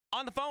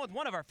On the phone with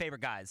one of our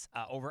favorite guys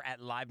over at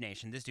Live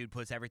Nation. This dude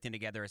puts everything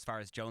together as far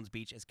as Jones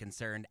Beach is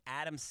concerned.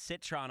 Adam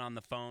Citron on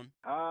the phone.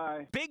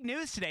 Hi. Big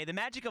news today. The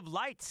Magic of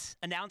Lights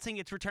announcing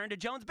its return to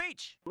Jones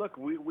Beach. Look,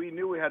 we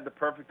knew we had the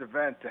perfect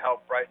event to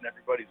help brighten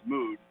everybody's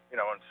mood,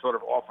 and sort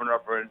of offer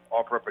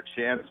up a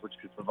chance which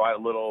could provide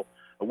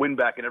a win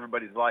back in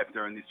everybody's life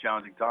during these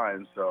challenging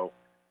times. So,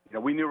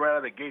 we knew right out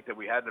of the gate that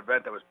we had an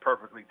event that was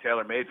perfectly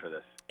tailor-made for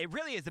this. It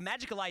really is. The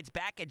Magic of Lights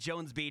back at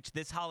Jones Beach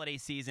this holiday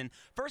season.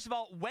 First of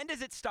all, when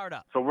does it start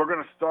up? So we're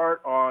going to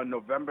start on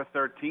November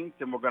 13th,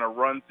 and we're going to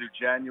run through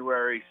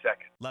January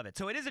 2nd. Love it.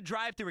 So it is a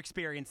drive-through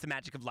experience, the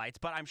Magic of Lights,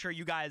 but I'm sure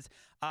you guys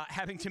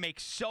having to make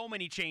so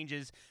many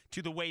changes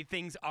to the way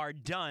things are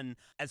done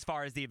as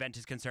far as the event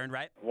is concerned,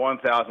 right?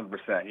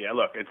 1,000%. Yeah,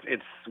 look,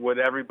 it's with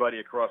everybody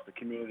across the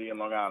community in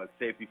Long Island. It's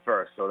safety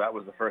first, so that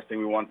was the first thing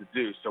we wanted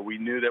to do. So we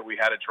knew that we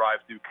had a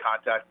drive-through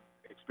contact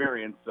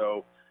experience,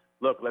 so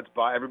look,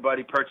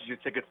 everybody purchase your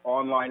tickets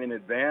online in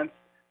advance,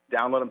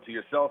 download them to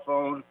your cell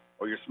phone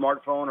or your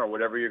smartphone or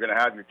whatever you're going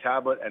to have, your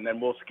tablet, and then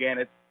we'll scan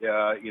it,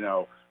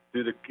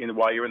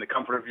 while you're in the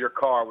comfort of your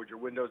car with your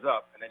windows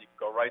up, and then you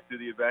can go right through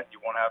the event. You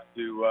won't have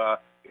to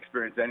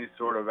experience any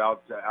sort of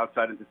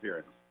outside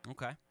interference.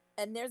 Okay.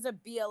 And there's a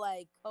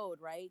BLI code,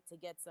 right, to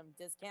get some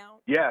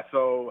discount? Yeah,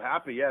 so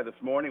happy. Yeah, this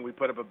morning we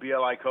put up a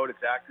BLI code. It's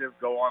active.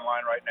 Go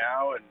online right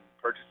now and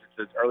purchase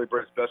it. It's early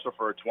bird special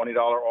for a $20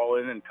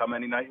 all-in, and come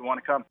any night you want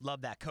to come.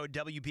 Love that. Code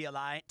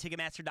WBLI,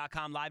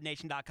 Ticketmaster.com,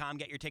 LiveNation.com.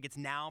 Get your tickets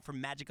now for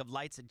Magic of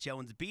Lights at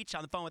Jones Beach.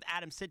 On the phone with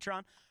Adam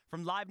Citron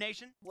from Live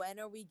Nation. When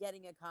are we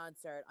getting a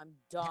concert? I'm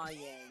dying.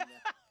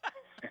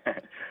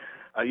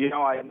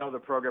 I know the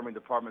programming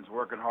department's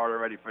working hard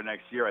already for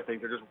next year. I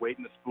think they're just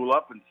waiting to spool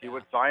up and see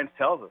what science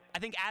tells us. I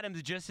think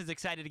Adam's just as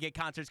excited to get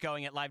concerts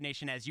going at Live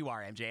Nation as you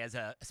are, MJ, as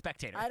a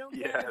spectator. I don't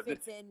care if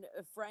it's in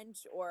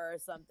French or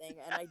something,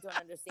 and I don't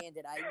understand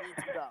it. I need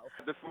to go.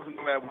 This wasn't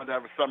the way I wanted to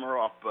have a summer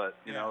off, but,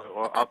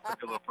 I'll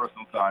take a little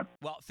personal time.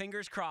 Well,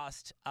 fingers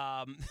crossed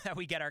that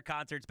we get our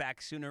concerts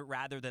back sooner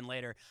rather than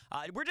later.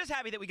 We're just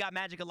happy that we got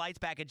Magic of Lights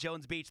back at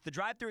Jones Beach. The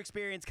drive-thru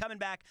experience coming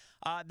back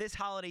this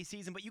holiday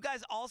season, but you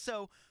guys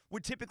also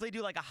would typically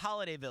do like a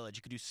holiday village.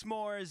 You could do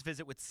s'mores,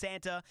 visit with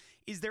Santa.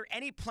 Is there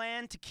any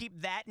plan to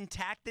keep that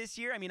intact this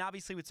year? I mean,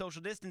 obviously with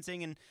social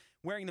distancing and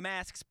wearing the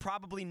masks,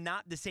 probably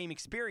not the same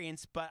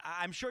experience, but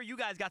I'm sure you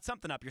guys got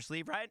something up your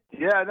sleeve, right?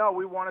 Yeah, no,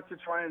 we wanted to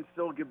try and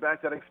still give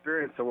back that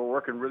experience, so we're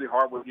working really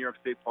hard with New York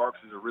State Parks,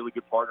 who's a really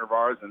good partner of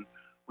ours, and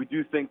we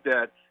do think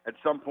that at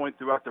some point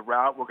throughout the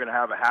route, we're going to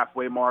have a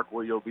halfway mark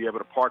where you'll be able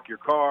to park your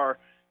car,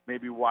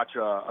 maybe watch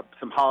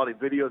some holiday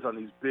videos on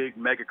these big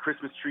mega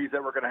Christmas trees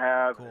that we're going to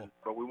have. Cool.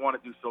 But we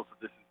want to do social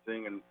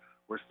distancing, and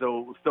we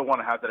still want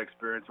to have that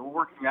experience. We're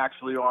working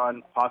actually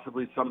on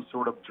possibly some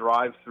sort of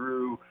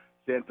drive-through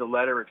Santa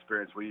letter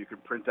experience where you can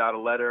print out a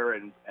letter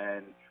and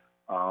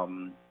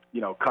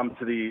come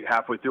to the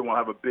halfway through. We'll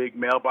have a big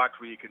mailbox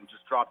where you can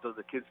just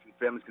the kids and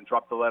families can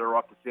drop the letter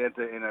off to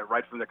Santa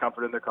right from the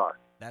comfort in their car.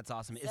 That's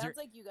awesome. Sounds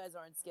like you guys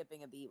aren't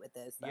skipping a beat with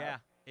this, though. Yeah,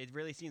 it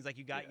really seems like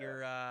you got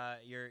your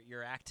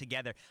act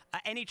together.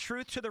 Any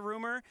truth to the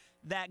rumor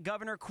that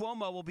Governor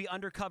Cuomo will be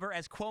undercover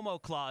as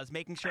Cuomo Claus,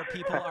 making sure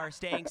people are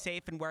staying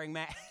safe and wearing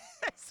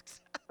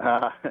masks?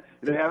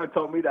 They haven't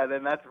told me that,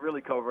 and that's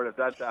really covert if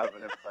that's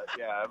happening. But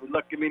yeah,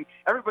 look,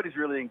 everybody's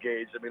really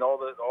engaged. All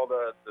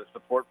the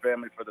support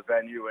family for the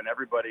venue and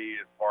everybody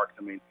at Parks.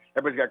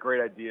 Everybody's got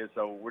great ideas,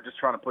 so we're just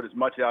trying to put as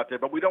much out there.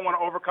 But we don't want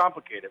to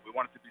overcomplicate it. We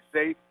want it to be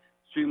safe,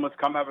 seamless.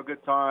 Come have a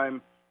good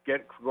time.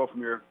 Go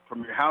from your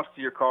house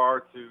to your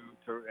car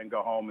and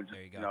go home and just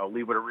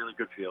leave with a really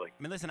good feeling.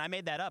 Listen, I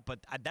made that up, but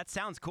that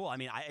sounds cool.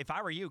 If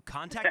I were you,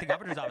 contact the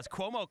governor's office.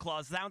 Cuomo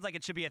Claus sounds like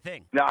it should be a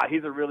thing. Nah,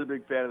 he's a really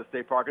big fan of the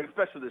state park, and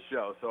especially the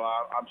show. So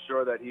I'm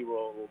sure that he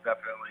will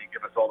definitely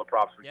give us all the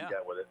props we can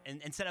get with it.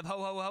 And instead of ho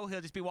ho ho,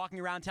 he'll just be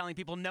walking around telling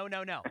people no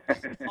no no,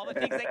 all the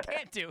things they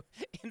can't do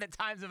in the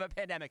times of a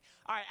pandemic.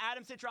 All right,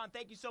 Adam Citron,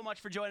 thank you so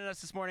much for joining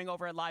us this morning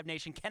over at Live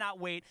Nation. Cannot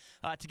wait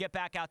to get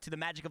back out to the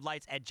Magic of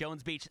Lights at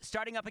Jones Beach.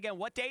 Starting up again,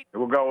 what date?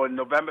 We'll go on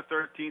November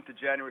 13th to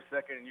January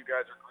 2nd, and you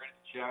guys are great at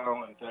the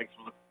channel, and thanks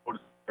for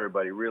looking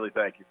everybody. Really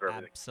thank you for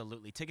everything.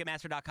 Absolutely.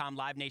 Ticketmaster.com,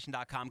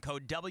 LiveNation.com,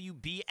 code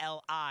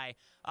WBLI.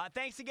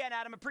 Thanks again,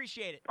 Adam.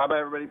 Appreciate it. Bye-bye,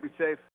 everybody. Be safe.